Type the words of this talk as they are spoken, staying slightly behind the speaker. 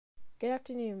Good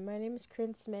afternoon. My name is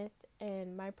Corinne Smith,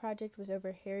 and my project was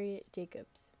over Harriet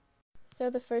Jacobs. So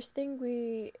the first thing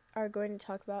we are going to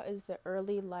talk about is the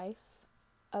early life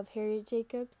of Harriet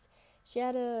Jacobs. She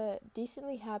had a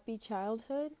decently happy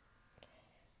childhood.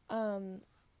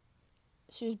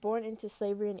 She was born into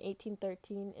slavery in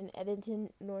 1813 in Edenton,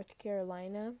 North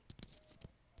Carolina.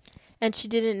 And she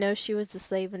didn't know she was a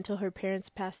slave until her parents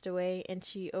passed away and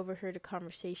she overheard a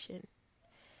conversation.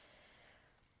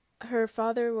 Her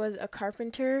father was a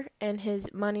carpenter, and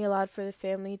his money allowed for the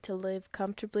family to live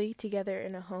comfortably together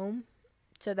in a home.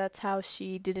 So that's how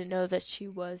she didn't know that she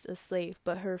was a slave.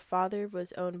 But her father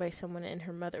was owned by someone, and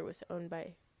her mother was owned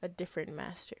by a different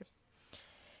master.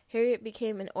 Harriet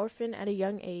became an orphan at a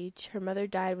young age. Her mother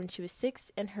died when she was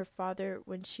 6, and her father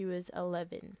when she was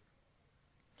 11.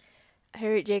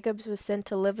 Harriet Jacobs was sent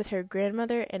to live with her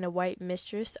grandmother and a white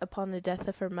mistress upon the death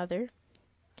of her mother.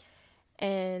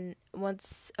 And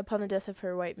once upon the death of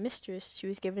her white mistress, she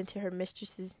was given to her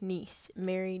mistress's niece,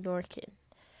 Mary Norkin.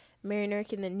 Mary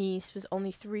Norkin, the niece, was only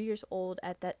 3 years old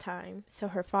at that time, so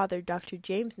her father, Dr.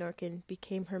 James Norkin,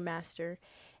 became her master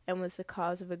and was the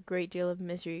cause of a great deal of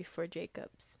misery for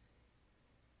Jacobs.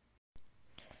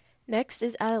 Next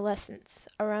is adolescence.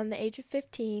 Around the age of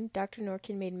 15, Dr.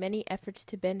 Norkin made many efforts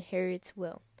to bend Harriet's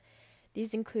will.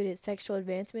 These included sexual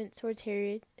advancement towards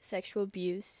Harriet, sexual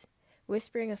abuse,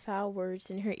 whispering of foul words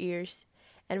in her ears,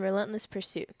 and relentless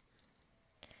pursuit.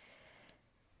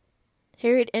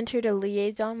 Harriet entered a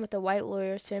liaison with a white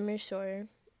lawyer, Samuel Sawyer,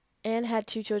 and had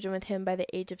 2 children with him by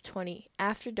the age of 20,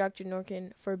 after Dr.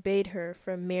 Norkin forbade her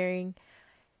from marrying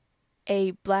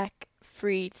a black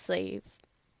freed slave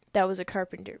that was a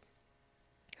carpenter.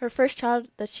 Her first child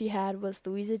that she had was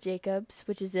Louisa Jacobs,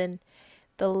 which is in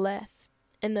the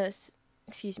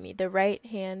right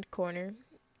hand corner,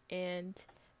 and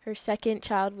her second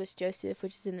child was Joseph,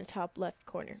 which is in the top left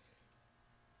corner.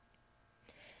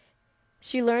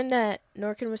 She learned that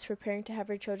Norkin was preparing to have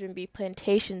her children be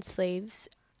plantation slaves,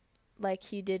 like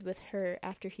he did with her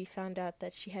after he found out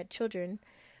that she had children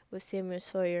with Samuel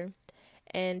Sawyer,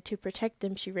 and to protect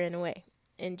them, she ran away.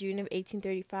 In June of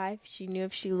 1835, she knew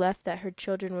if she left that her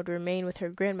children would remain with her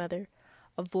grandmother,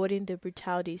 avoiding the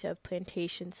brutalities of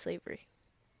plantation slavery.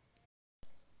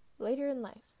 Later in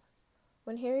life,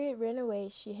 when Harriet ran away,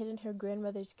 she hid in her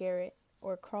grandmother's garret,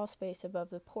 or crawl space above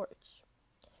the porch.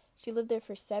 She lived there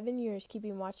for 7 years,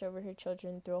 keeping watch over her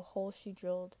children through a hole she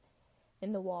drilled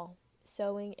in the wall,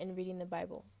 sewing and reading the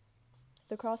Bible.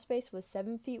 The crawl space was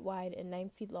 7 feet wide and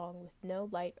 9 feet long, with no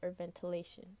light or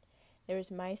ventilation. There was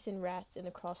mice and rats in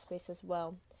the crawl space as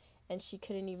well, and she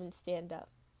couldn't even stand up.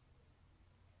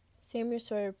 Samuel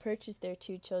Sawyer purchased their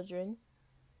 2 children,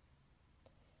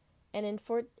 and in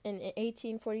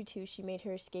 1842 she made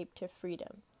her escape to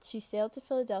freedom. She sailed to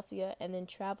Philadelphia and then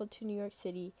traveled to New York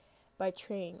City by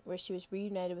train, where she was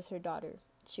reunited with her daughter.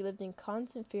 She lived in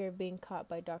constant fear of being caught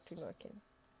by Dr. Norkin.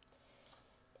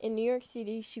 In New York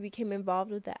City, she became involved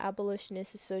with the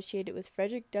abolitionists associated with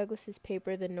Frederick Douglass's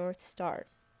paper, The North Star.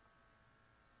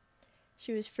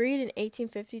 She was freed in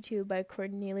 1852 by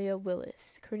Cornelia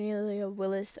Willis. Cornelia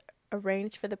Willis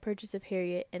arranged for the purchase of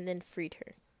Harriet and then freed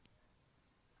her.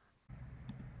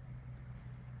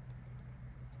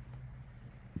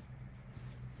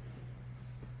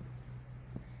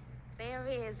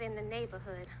 There is in the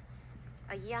neighborhood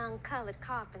a young colored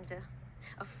carpenter,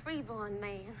 a freeborn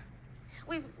man.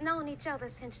 We've known each other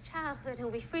since childhood,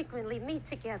 and we frequently meet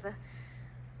together.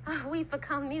 We've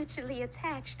become mutually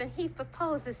attached, and he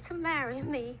proposes to marry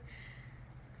me.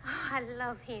 I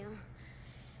love him.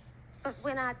 But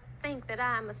when I think that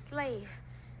I am a slave,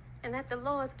 and that the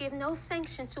laws give no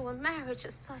sanction to a marriage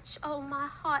as such, oh, my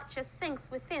heart just sinks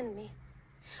within me.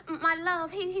 My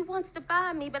love, he wants to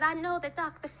buy me, but I know that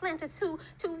Dr. Flint is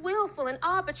too willful and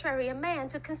arbitrary a man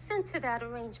to consent to that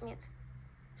arrangement.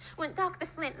 When Dr.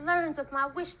 Flint learns of my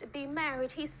wish to be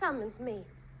married, he summons me.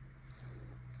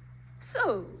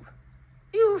 So,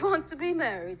 you want to be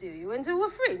married, do you, and to a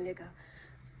free nigger?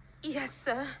 Yes,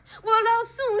 sir. Well, I'll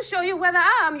soon show you whether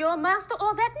I'm your master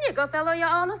or that nigger fellow you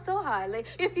honor so highly.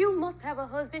 If you must have a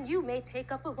husband, you may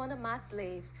take up with one of my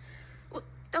slaves.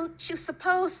 Don't you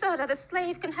suppose, sir, that a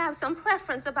slave can have some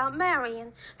preference about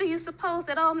marrying? Do you suppose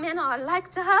that all men are alike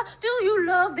to her? Do you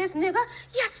love this nigger?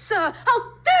 Yes, sir.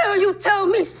 How dare you tell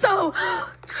me so?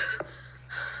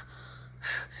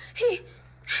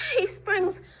 He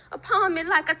springs upon me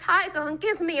like a tiger and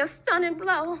gives me a stunning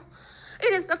blow.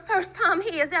 It is the first time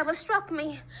he has ever struck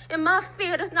me, and my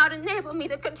fear does not enable me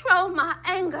to control my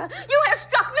anger. You have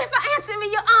struck me for answering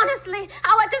you honestly.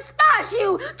 How I despise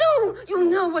you. Do you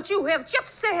know what you have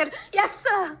just said? Yes,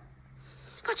 sir.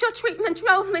 But your treatment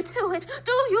drove me to it.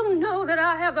 Do you know that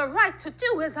I have the right to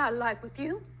do as I like with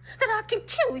you? That I can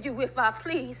kill you if I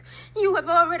please? You have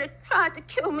already tried to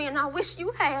kill me, and I wish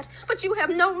you had. But you have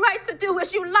no right to do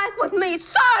as you like with me.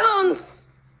 Silence!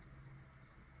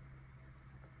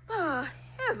 By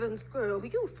heavens, girl,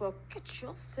 you forget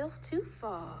yourself too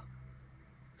far.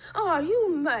 Are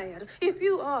you mad? If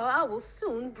you are, I will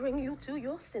soon bring you to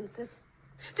your senses.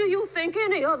 Do you think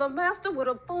any other master would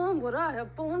have borne what I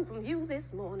have borne from you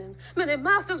this morning? Many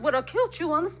masters would have killed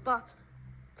you on the spot.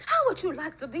 How would you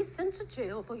like to be sent to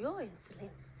jail for your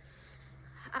insolence?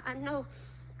 I know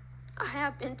I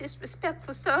have been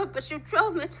disrespectful, sir, but you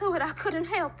drove me to it. I couldn't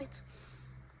help it.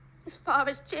 As far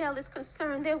as jail is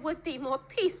concerned, there would be more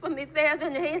peace for me there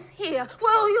than there is here.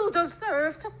 Well, you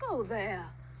deserve to go there.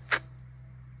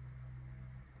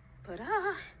 But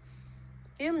I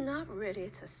am not ready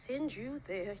to send you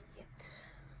there yet.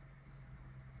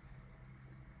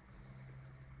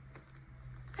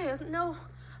 There's no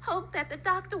hope that the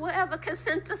doctor will ever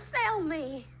consent to sell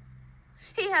me.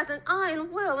 He has an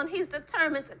iron will, and he's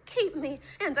determined to keep me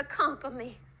and to conquer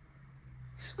me.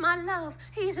 My love,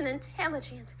 he's an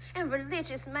intelligent and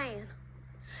religious man.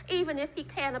 Even if he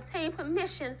can't obtain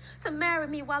permission to marry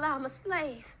me while I'm a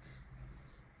slave,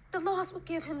 the laws will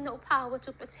give him no power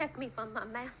to protect me from my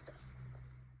master.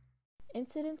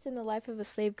 Incidents in the Life of a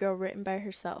Slave Girl written by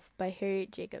herself by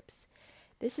Harriet Jacobs.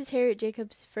 This is Harriet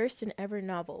Jacobs' first and ever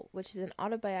novel, which is an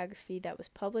autobiography that was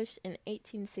published in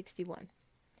 1861.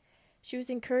 She was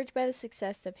encouraged by the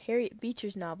success of Harriet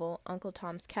Beecher's novel, Uncle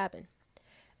Tom's Cabin.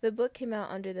 The book came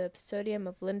out under the pseudonym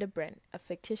of Linda Brent, a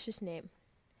fictitious name.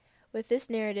 With this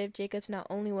narrative, Jacobs not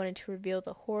only wanted to reveal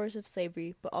the horrors of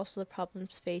slavery, but also the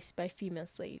problems faced by female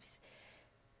slaves,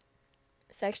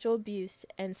 sexual abuse,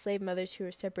 and slave mothers who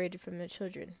were separated from their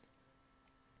children.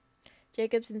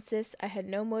 Jacobs insists, "I had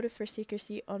no motive for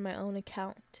secrecy on my own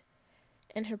account."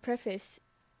 In her preface,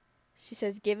 she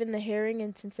says, given the harrowing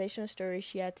and sensational story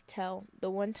she had to tell, the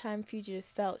one-time fugitive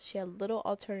felt she had little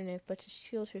alternative but to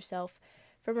shield herself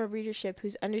from a readership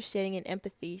whose understanding and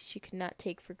empathy she could not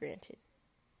take for granted.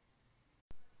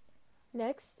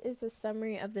 Next is the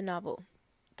summary of the novel.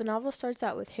 The novel starts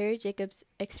out with Harriet Jacobs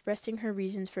expressing her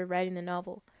reasons for writing the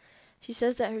novel. She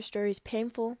says that her story is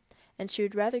painful and she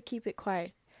would rather keep it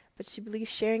quiet, but she believes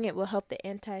sharing it will help the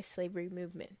anti-slavery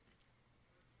movement.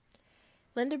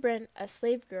 Linda Brent, a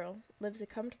slave girl, lives a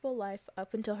comfortable life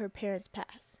up until her parents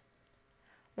pass.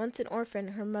 Once an orphan,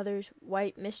 her mother's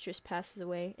white mistress passes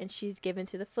away and she is given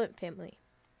to the Flint family.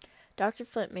 Dr.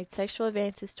 Flint made sexual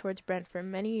advances towards Brent for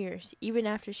many years, even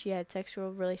after she had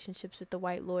sexual relationships with the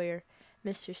white lawyer,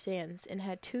 Mr. Sands, and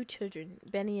had 2 children,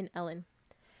 Benny and Ellen.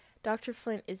 Dr.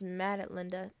 Flint is mad at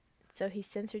Linda, so he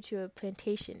sends her to a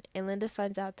plantation, and Linda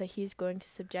finds out that he is going to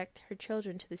subject her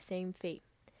children to the same fate.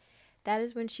 That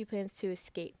is when she plans to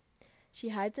escape. She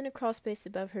hides in a crawl space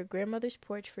above her grandmother's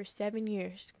porch for 7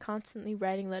 years, constantly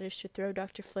writing letters to throw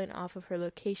Dr. Flint off of her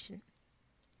location.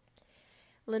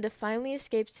 Linda finally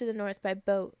escapes to the north by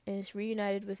boat and is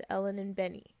reunited with Ellen and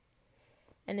Benny,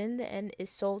 and in the end is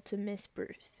sold to Miss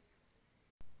Bruce.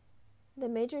 The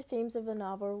major themes of the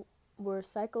novel were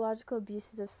psychological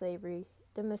abuses of slavery,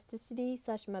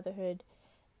 domesticity/motherhood,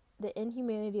 the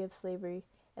inhumanity of slavery,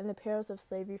 and the perils of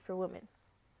slavery for women.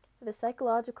 The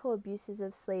psychological abuses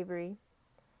of slavery,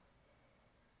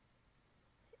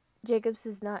 Jacobs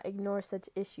does not ignore such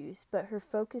issues, but her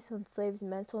focus on slaves'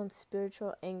 mental and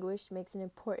spiritual anguish makes an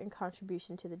important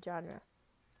contribution to the genre.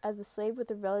 As a slave with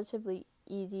a relatively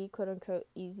easy, quote-unquote,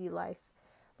 easy life,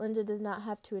 Linda does not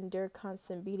have to endure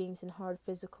constant beatings and hard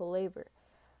physical labor,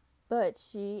 but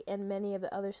she and many of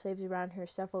the other slaves around her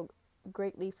suffer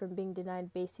greatly from being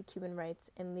denied basic human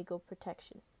rights and legal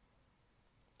protection.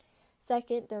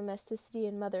 Second, domesticity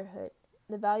and motherhood.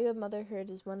 The value of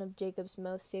motherhood is one of Jacobs'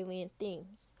 most salient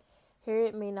themes.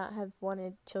 Harriet may not have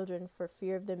wanted children for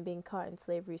fear of them being caught in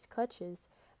slavery's clutches,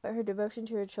 but her devotion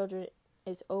to her children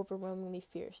is overwhelmingly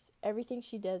fierce. Everything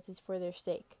she does is for their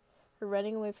sake. Her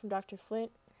running away from Dr.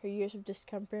 Flint, her years of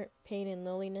discomfort, pain, and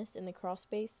loneliness in the crawl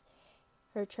space,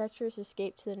 her treacherous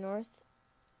escape to the north,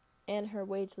 and her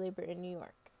wage labor in New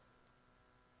York.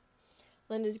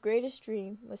 Linda's greatest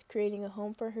dream was creating a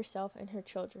home for herself and her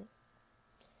children.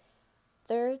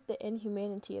 Third, the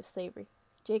inhumanity of slavery.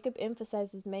 Jacob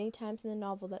emphasizes many times in the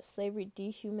novel that slavery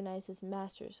dehumanizes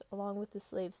masters along with the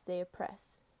slaves they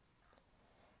oppress.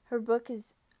 Her book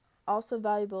is also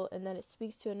valuable in that it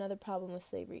speaks to another problem with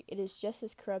slavery. It is just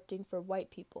as corrupting for white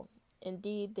people.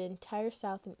 Indeed, the entire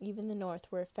South and even the North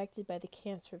were affected by the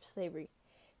cancer of slavery.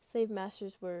 Slave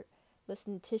masters were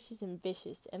licentious and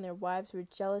vicious, and their wives were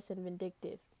jealous and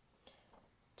vindictive.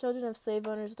 Children of slave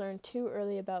owners learned too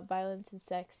early about violence and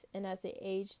sex, and as they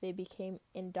aged, they became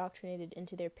indoctrinated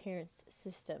into their parents'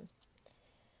 system.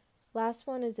 Last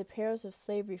one is the perils of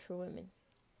slavery for women.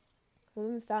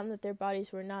 Women found that their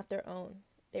bodies were not their own.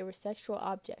 They were sexual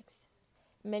objects.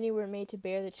 Many were made to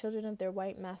bear the children of their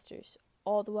white masters,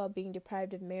 all the while being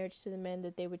deprived of marriage to the men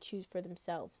that they would choose for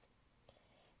themselves.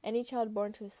 Any child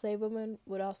born to a slave woman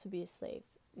would also be a slave,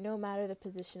 no matter the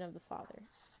position of the father.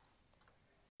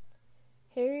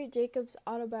 Harriet Jacobs'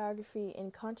 autobiography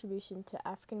and contribution to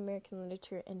African American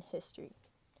literature and history.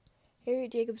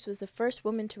 Harriet Jacobs was the first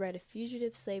woman to write a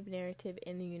fugitive slave narrative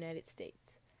in the United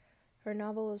States. Her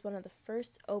novel was one of the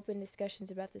first open discussions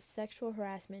about the sexual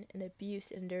harassment and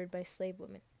abuse endured by slave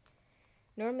women,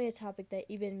 normally a topic that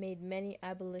even made many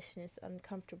abolitionists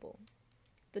uncomfortable.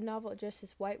 The novel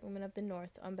addresses white women of the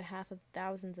North on behalf of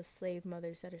thousands of slave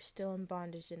mothers that are still in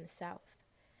bondage in the South.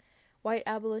 White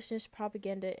abolitionist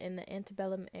propaganda in the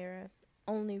antebellum era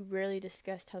only rarely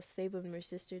discussed how slave women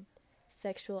resisted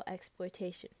sexual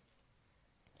exploitation.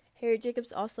 Harriet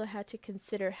Jacobs also had to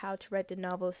consider how to write the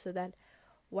novel so that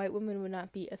white women would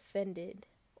not be offended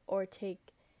or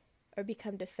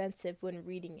become defensive when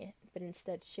reading it, but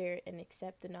instead share and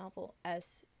accept the novel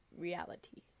as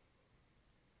reality.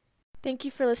 Thank you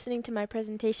for listening to my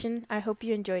presentation. I hope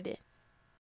you enjoyed it.